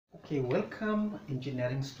Okay, welcome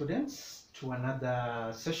engineering students to another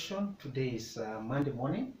session. Today is Monday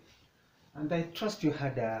morning, and I trust you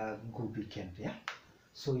had a good weekend, yeah?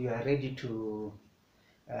 So you are ready to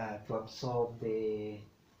absorb the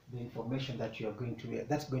information that you are going to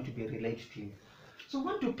that's going to be relayed to you. So I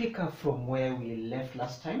want to pick up from where we left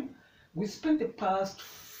last time. We spent the past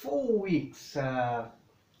 4 weeks uh,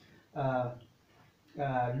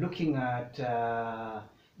 looking at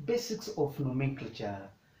basics of nomenclature,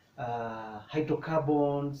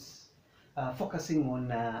 hydrocarbons, focusing on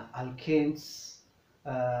alkanes,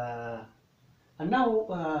 and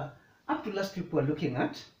now up to last week we're looking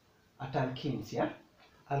at alkenes, yeah?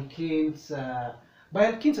 Alkenes,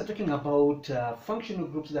 by alkenes are talking about functional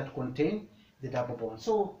groups that contain the double bond.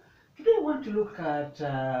 So today I want to look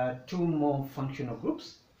at two more functional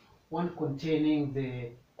groups, one containing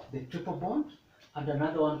the triple bond and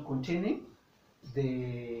another one containing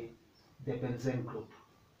the benzene group.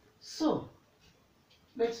 So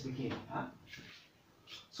let's begin. Huh?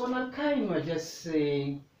 So an alkyne, we're just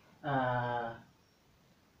saying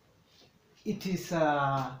it is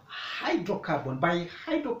a hydrocarbon. By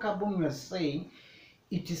hydrocarbon, we are saying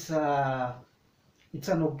it is it's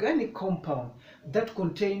an organic compound that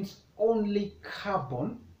contains only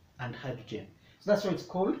carbon and hydrogen. So that's why it's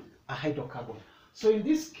called a hydrocarbon. So in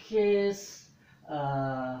this case,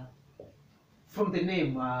 from the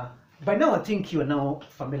name, by now I think you are now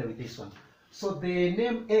familiar with this one. So the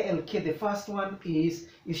name ALK, the first one is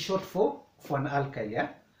short for an alkyl, yeah?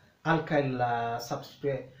 Alkyl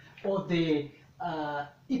substrate, or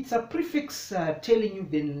it's a prefix telling you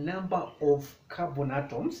the number of carbon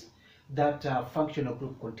atoms that functional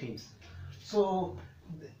group contains. So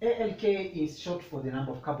the ALK is short for the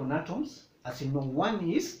number of carbon atoms. As you know, one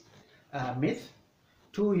is meth,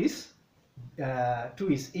 two is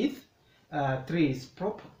eth, 3 is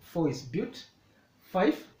prop, 4 is but,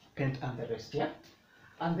 5 pent, and the rest, yeah?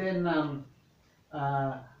 And then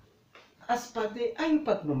as per the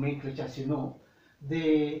IUPAC nomenclature, as you know,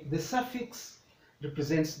 the suffix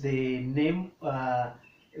represents the name,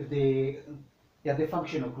 the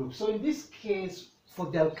functional group. So in this case, for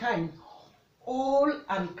the alkyne, all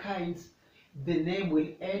alkynes, the name will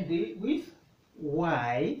end with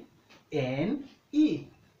Y, N, E.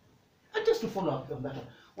 And just to follow up on that one,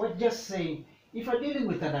 we're just saying, if you're dealing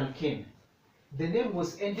with an alkane, the name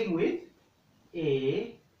was ending with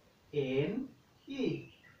A, N,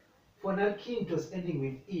 E. For an alkene, it was ending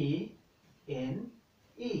with E, N,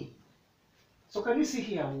 E. So can you see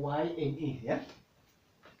here Y, N, E, yeah?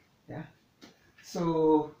 Yeah.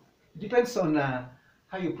 So it depends on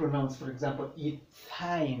how you pronounce, for example,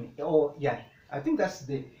 ethyne, or yeah, I think that's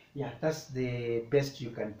the best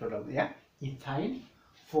you can pronounce, yeah? Ethyne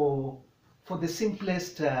for the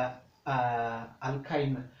simplest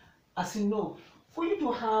alkyne. As you know, for you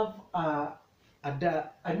to have a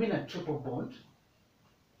triple bond,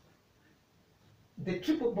 the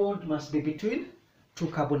triple bond must be between two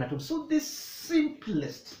carbon atoms. So the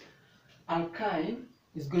simplest alkyne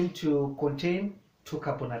is going to contain two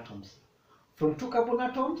carbon atoms. From two carbon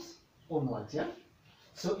atoms onwards, yeah?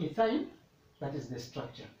 So ethyne, that is the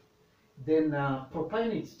structure. Then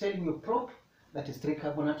propyne is telling you prop, that is 3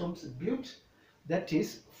 carbon atoms. But, that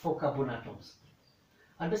is 4 carbon atoms.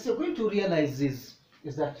 And as you're going to realize is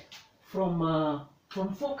that from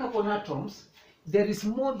 4 carbon atoms, there is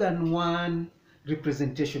more than one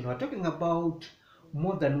representation. We're talking about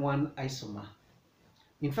more than one isomer.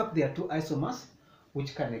 In fact, there are 2 isomers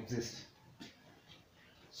which can exist.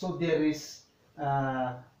 So there is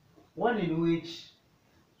one in which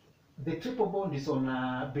the triple bond is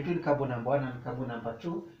on between carbon number 1 and carbon number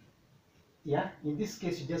 2. Yeah, in this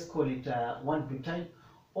case you just call it 1-butyne,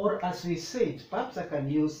 or as we said, perhaps I can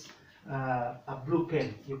use a blue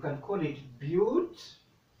pen. You can call it but,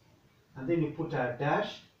 and then you put a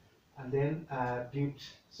dash, and then but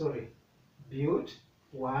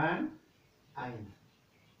 1 ine.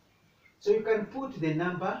 So you can put the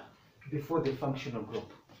number before the functional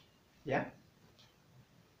group, yeah?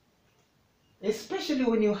 Especially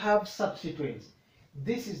when you have substituents.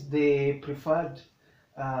 This is the preferred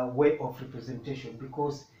way of representation,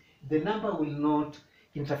 because the number will not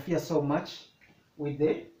interfere so much with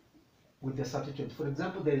the substituent. For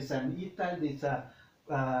example, there is an ethyl,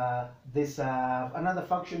 there's another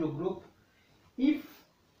functional group. If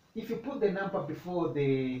you put the number before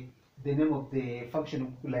the name of the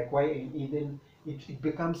function, like Y and E, then it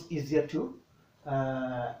becomes easier to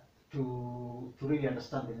really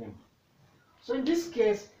understand the name. So in this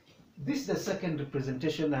case, this is the second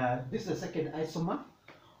representation. This is the second isomer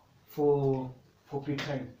for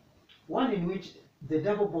butyne. One in which the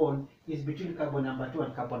double bond is between carbon number 2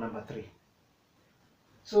 and carbon number 3.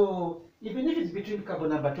 So even if it's between carbon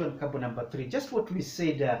number 2 and carbon number 3, just what we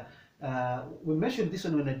said, we mentioned this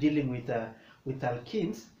one when we're dealing with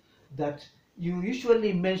alkenes, that you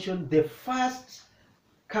usually mention the first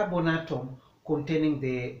carbon atom containing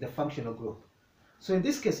the functional group. So in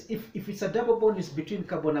this case, if it's a double bond is between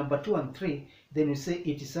carbon number 2 and 3, then we say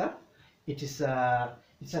it's an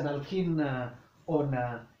alkene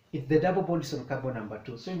if the double bond is on carbon number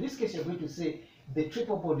 2. So in this case, you're going to say the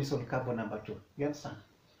triple bond is on carbon number 2. You understand?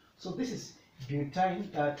 So this is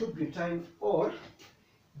butane, 2-butane or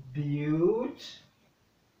but-2-ine.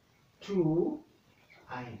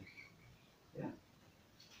 Yeah,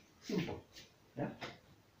 simple. Yeah.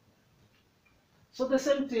 So the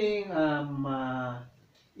same thing,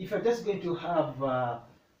 if you're just going to have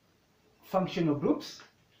functional groups,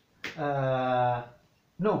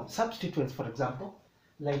 no, substituents, for example,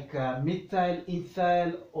 like methyl,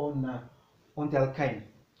 ethyl on the alkyne,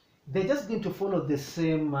 they're just going to follow the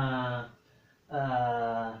same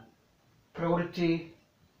priority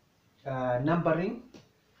numbering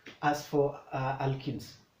as for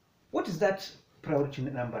alkenes. What is that priority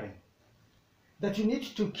numbering? That you need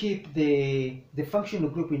to keep the functional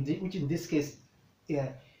group, which in this case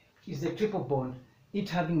is the triple bond, it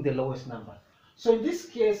having the lowest number. So in this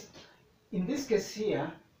case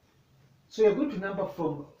here, so you're going to number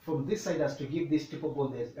from this side as to give this triple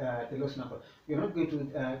bond the lowest number. You're not going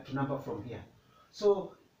to number from here.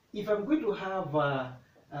 So if I'm going to have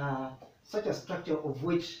such a structure of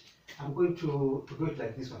which I'm going to do it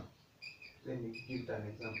like this one. Let me give an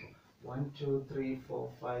example. 1, 2, 3, 4,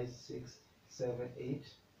 5, 6, 7, 8.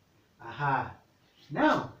 Aha.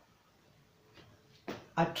 Now,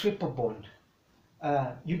 a triple bond.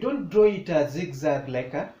 You don't draw it a zigzag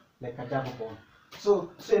like a double bond.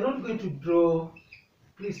 So you're not going to draw.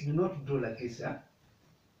 Please do not draw like this. Yeah?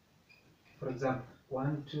 For example,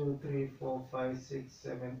 1, 2, 3, 4, 5, 6,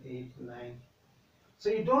 7, 8, 9. So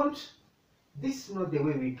you don't. This is not the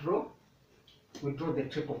way we draw. We draw the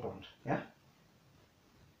triple bond. Yeah.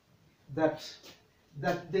 That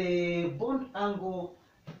the bond angle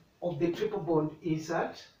of the triple bond is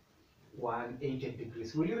at 180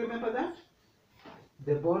 degrees. Will you remember that?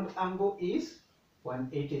 The bond angle is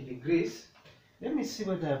 180 degrees. Let me see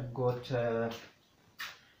what I've got.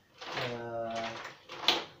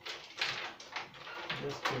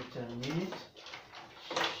 Just wait a minute.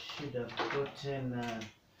 Should have gotten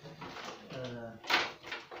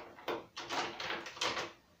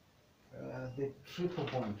the triple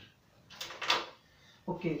bond.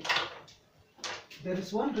 Okay, there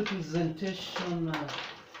is one representation.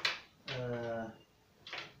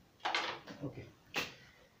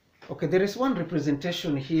 Okay, there is one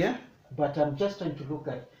representation here, but I'm just trying to look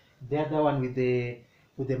at the other one with the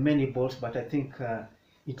many balls. But I think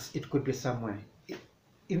it could be somewhere.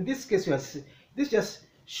 In this case, you are this is just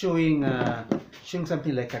showing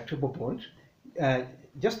something like a triple bond.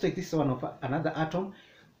 Just take this one of another atom.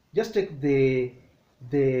 Just take the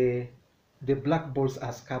black balls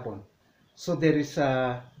as carbon. So there's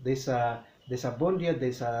a bond here,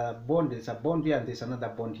 there's a bond here, and there's another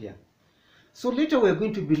bond here. So later we're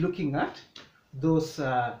going to be looking at those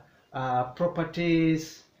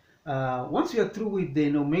properties. Once we are through with the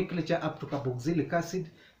nomenclature up to carboxylic acid,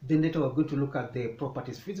 then later we're going to look at the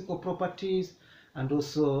properties, physical properties, and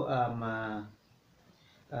also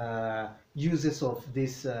uses of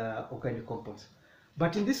these organic compounds.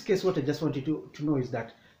 But in this case, what I just wanted to know is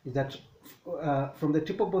that from the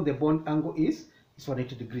triple bond, the bond angle is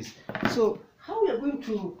 180 degrees. So how we are going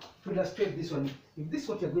to illustrate this one? If this is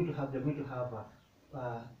what you're going to have, you're going to have.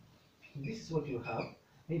 This is what you have.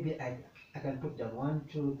 Maybe I can put down 1,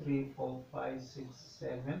 2, 3, 4, 5, 6,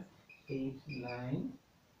 7, 8, 9.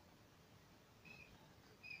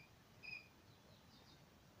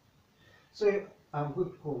 So I'm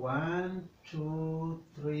going to go 1, 2,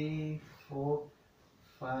 3, 4,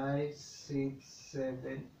 5, 6,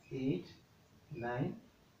 7, 8, 9.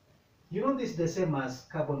 You know this is the same as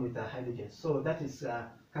carbon with a hydrogen. So that is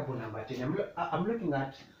carbon number 10. I'm looking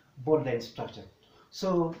at bond line structure.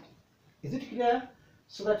 So is it clear?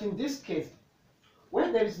 So that in this case,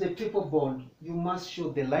 when there is the triple bond, you must show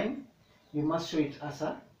the line. You must show it as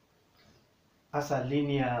a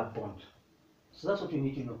linear bond. So that's what you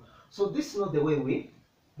need to know. So this is not the way we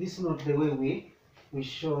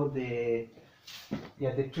show the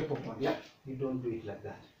triple bond. Yeah, you don't do it like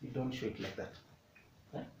that. You don't show it like that.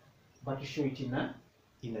 Okay? But you show it in a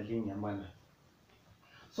linear manner.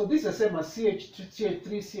 So this is the same as CH2, CH3,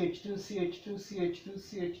 CH2, CH2, CH2,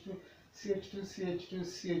 CH2, CH2, CH2,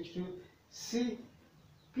 CH2. See,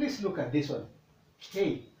 please look at this one.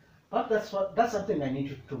 Hey, but that's something I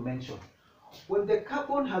need to mention. when the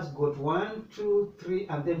carbon has got 1, 2, 3,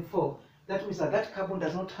 and then 4, that means that that carbon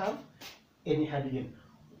does not have any hydrogen.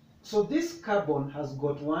 So this carbon has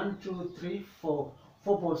got 1, 2, 3, 4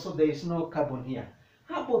 bonds, so there is no carbon here.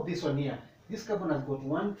 How about this one here? This carbon has got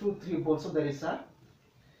 1, 2, 3 bonds, so there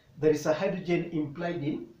is a hydrogen implied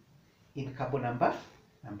in carbon number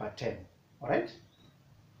 10. All right.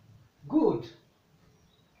 Good.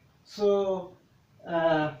 So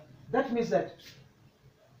that means that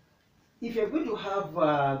if you're going to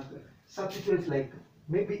have substituents, like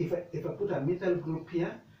maybe if I put a methyl group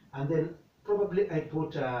here, and then probably I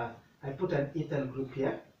put an ethyl group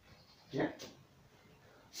here, yeah.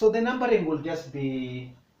 So the numbering will just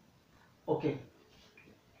be okay.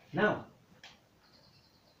 Now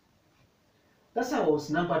that's how it was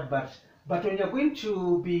numbered, but when you're going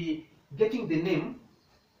to be getting the name,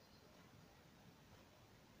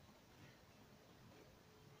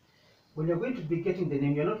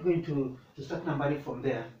 you're not going to start numbering from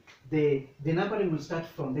there. The numbering will start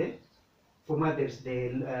from where there's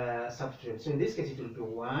the substituent. So in this case, it will be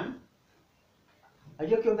 1. Are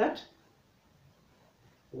you okay on that?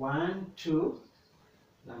 1, 2,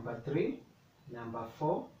 number 3, number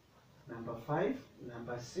 4, number 5,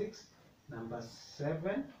 number 6, number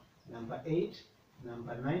 7, number 8,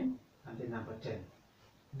 number 9, and then number 10.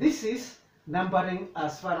 This is numbering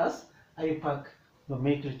as far as IUPAC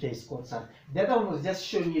nomenclature is concerned. The other one was just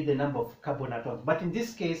showing you the number of carbon atoms, but in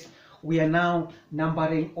this case we are now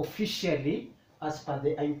numbering officially as per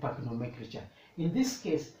the IUPAC nomenclature. In this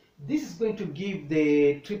case, this is going to give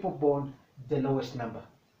the triple bond the lowest number,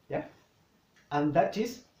 yeah, and that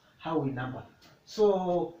is how we number.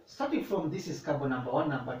 So starting from this is carbon number 1,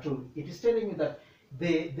 number 2, it is telling you that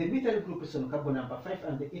the methyl group is on carbon number 5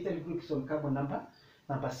 and the ethyl group is on carbon number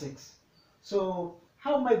 6. So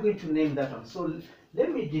how am I going to name that one? So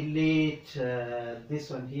let me delete this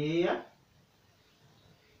one here,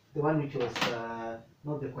 the one which was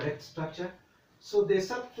not the correct structure. So the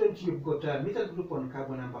substituent, you've got a methyl group on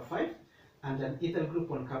carbon number 5 and an ethyl group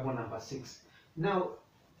on carbon number 6. Now,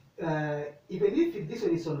 even if this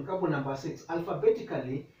one is on carbon number 6,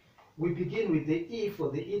 alphabetically, we begin with the E for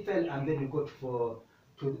the ethyl and then we go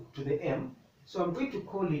to the M. So I'm going to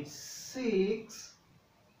call it 6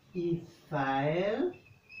 ethyl.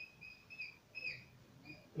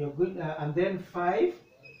 You're going, and then 5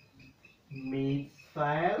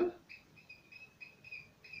 methyl,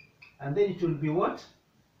 and then it will be what?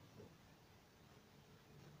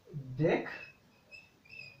 Dec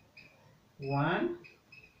 1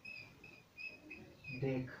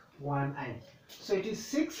 ine. So it is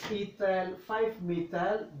 6 ethyl, 5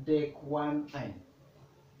 methyl, dec 1 ine.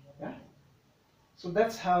 Yeah. So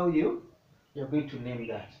that's how you're going to name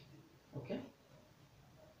that. Okay.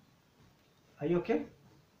 Are you okay?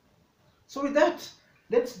 So with that,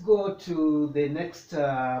 let's go to the next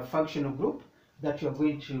functional group that you're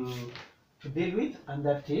going to deal with, and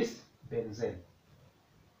that is benzene.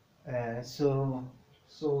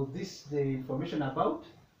 So this is the information about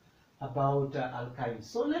alkynes.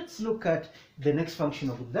 So let's look at the next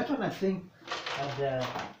functional group. That one I think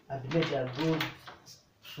had made a good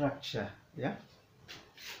structure. Yeah.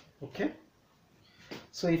 Okay.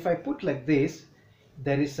 So if I put like this,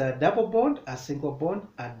 there is a double bond, a single bond,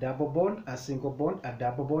 a double bond, a single bond, a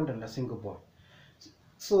double bond, and a single bond.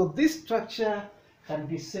 So this structure can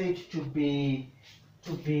be said to be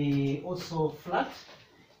also flat.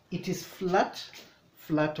 It is flat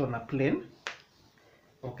on a plane.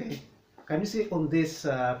 Okay. Can you see on this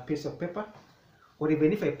piece of paper? Or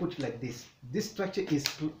even if I put it like this structure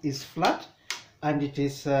is flat, and it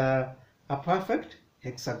is a perfect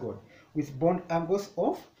hexagon with bond angles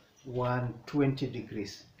of 120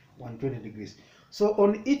 degrees. So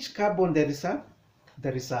on each carbon there is a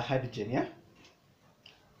hydrogen, yeah.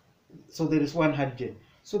 So there is 1 hydrogen.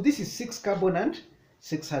 So this is 6 carbon and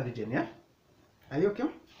 6 hydrogen, yeah. Are you okay?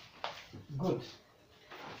 Good.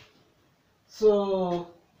 So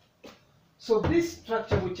this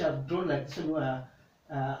structure which I've drawn like this one,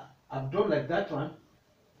 I've drawn like that one,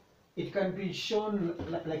 it can be shown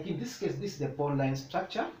like in this case, this is the bond line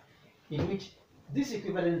structure, in which this is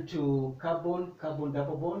equivalent to carbon, carbon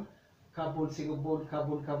double bond, carbon single bond,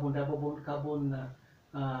 carbon, carbon double bond, carbon,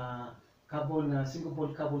 carbon single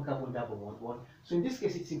bond, carbon, carbon double bond. So in this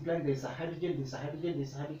case, it's implying there's a hydrogen, there's a hydrogen,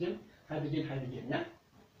 there's a hydrogen, hydrogen, hydrogen, yeah.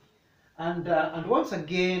 And once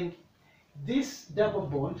again, this double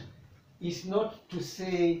bond is not to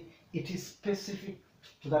say it is specific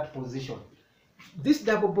to that position. This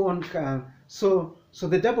double bond can, so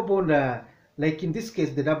the double bond, like in this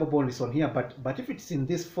case, the double bond is on here, but if it's in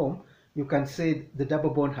this form, you can say the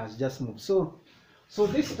double bond has just moved. So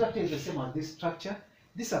this structure is the same as this structure.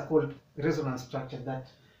 these are called resonance structure, that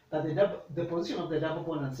the position of the double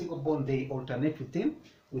bond and single bond, they alternate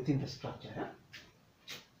within the structure. Yeah?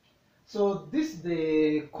 So this is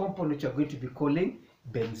the compound which you are going to be calling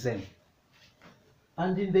benzene.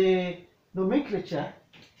 And in the nomenclature,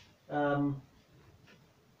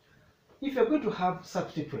 if you're going to have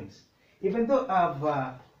substituents, even though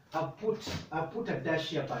I've put a dash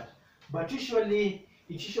here, but usually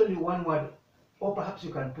it's usually one word, or perhaps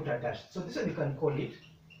you can put a dash. So this one you can call it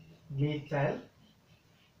methyl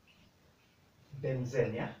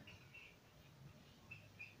benzene. Yeah.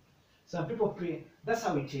 Some people that's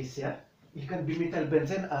how it is. Yeah. It can be methyl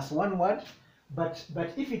benzene as one word, but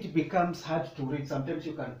if it becomes hard to read, sometimes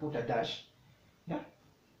you can put a dash. Yeah.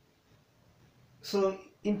 So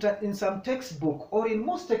in some textbook, or in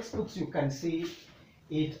most textbooks, you can see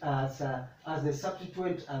it as the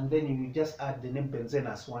substituent, and then you just add the name benzene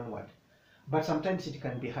as one word. But sometimes it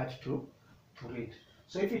can be hard to read.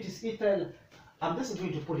 So if it is ethyl, I'm just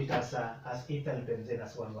going to put it as ethyl benzene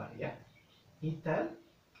as one word. Yeah, ethyl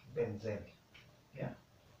benzene. Yeah.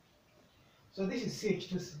 So this is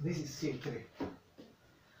CH2. This is CH3.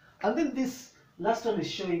 And then this last one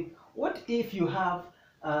is showing what if you have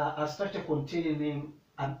a structure containing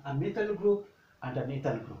a methyl group and an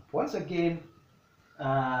ethyl group. Once again,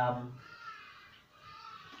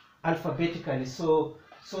 alphabetically. So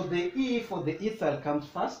the E for the ethyl comes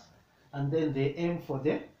first, and then the M for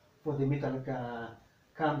the methyl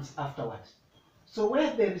comes afterwards. So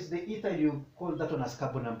where there is the ethyl, you call that one as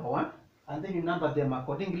carbon number 1, and then you number them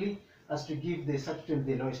accordingly as to give the substituent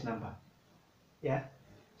the lowest number. Yeah.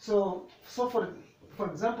 So for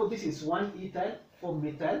example, this is 1 ethyl, 4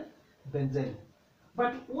 methyl benzene.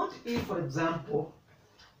 But what if, for example,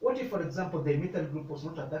 the methyl group was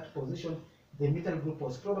not at that position? The methyl group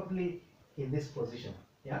was probably in this position.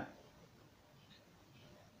 Yeah.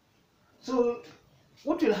 So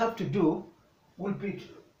what we'll have to do will be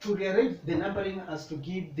to rearrange the numbering as to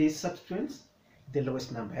give these substituents the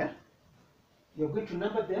lowest number. Yeah? You're going to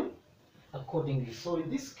number them accordingly. So in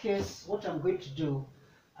this case, what I'm going to do,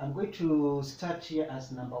 I'm going to start here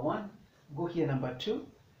as number 1, go here number 2,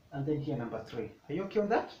 and then here number 3. Are you okay on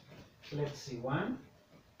that? Let's see. 1,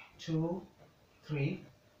 2, 3,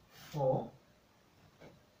 4,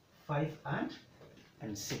 5,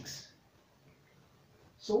 and 6.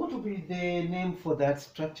 So what will be the name for that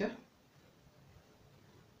structure?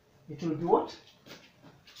 It will be what?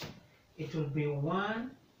 It will be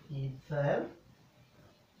 1 ethyl,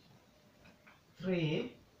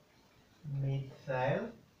 3 methyl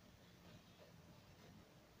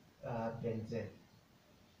benzene.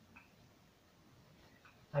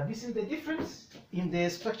 Have you seen the difference in the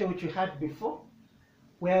structure which we had before,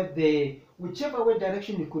 where whichever way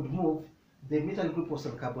direction you could move, the methyl group was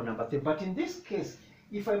on carbon number 3. But in this case,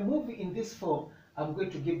 if I move in this form, I'm going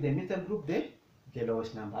to give the methyl group the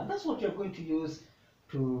lowest number. And that's what you're going to use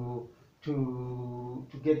to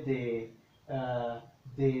get the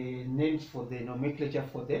names for the nomenclature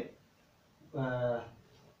for the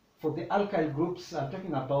alkyl groups. I'm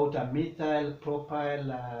talking about a methyl,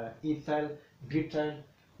 propyl, ethyl, butyl,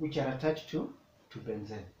 which are attached to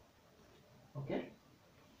benzene. Okay.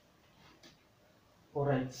 All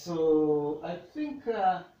right. So I think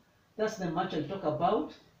that's the much I'll talk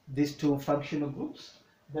about these two functional groups.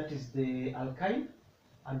 That is the alkyne,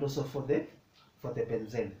 and also for the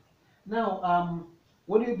benzene. Now,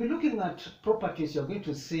 when you'll be looking at properties, you're going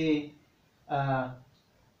to see the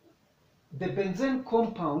benzene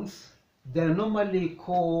compounds. They're normally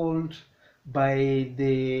called by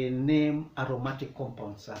the name aromatic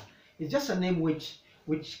compounds. It's just a name which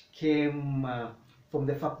came from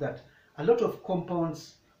the fact that a lot of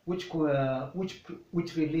compounds which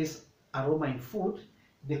release aroma in food,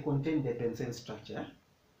 they contain the benzene structure,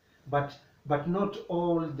 but not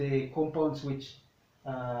all the compounds which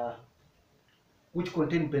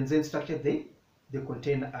contain benzene structure, they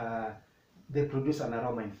contain they produce an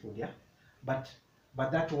aroma in food. Yeah, but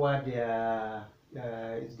that word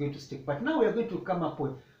is going to stick. But now we are going to come up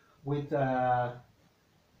with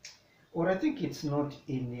or I think it's not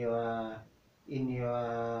in your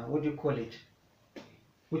what do you call it,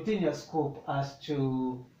 within your scope, as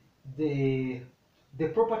to the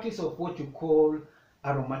properties of what you call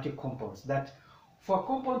aromatic compounds. That for a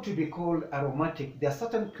compound to be called aromatic, there are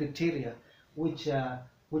certain criteria which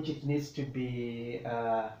it needs to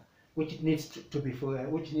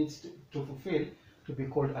fulfill to be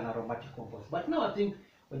called an aromatic compound. But now I think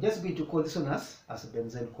we're just going to call this one as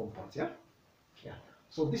benzene compounds. Yeah.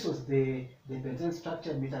 So this was the benzene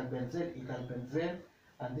structure: methyl benzene, ethyl benzene,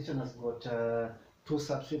 and this one has got 2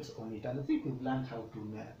 substrates on it. And I think we've learned how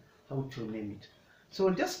to name it. So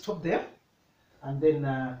we'll just stop there. and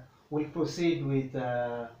then we'll proceed with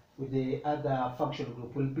the other functional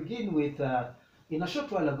group. We'll begin with, in a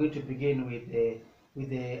short while, I'm going to begin with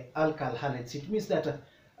the alkyl halides. It means that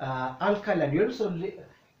alkyl, and we also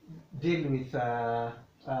deal with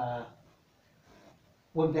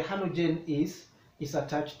when the halogen is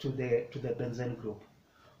attached to the benzene group.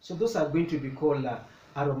 So those are going to be called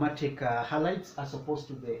aromatic halides, as opposed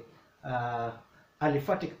to the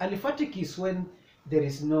aliphatic. Aliphatic is when there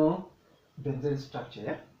is no benzene structure.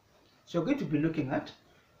 Yeah? So we're going to be looking at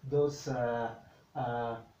those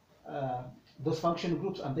functional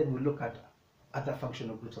groups, and then we'll look at other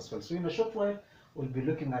functional groups as well. So in a short while, we'll be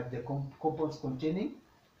looking at the compounds containing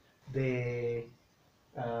the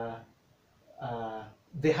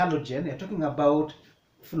halogen. You're talking about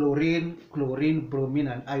fluorine, chlorine, bromine,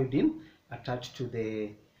 and iodine attached to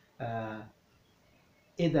the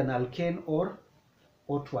either an alkane or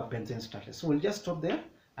to a benzene structure. So we'll just stop there,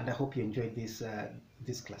 and I hope you enjoyed this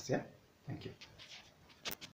class. Yeah, thank you.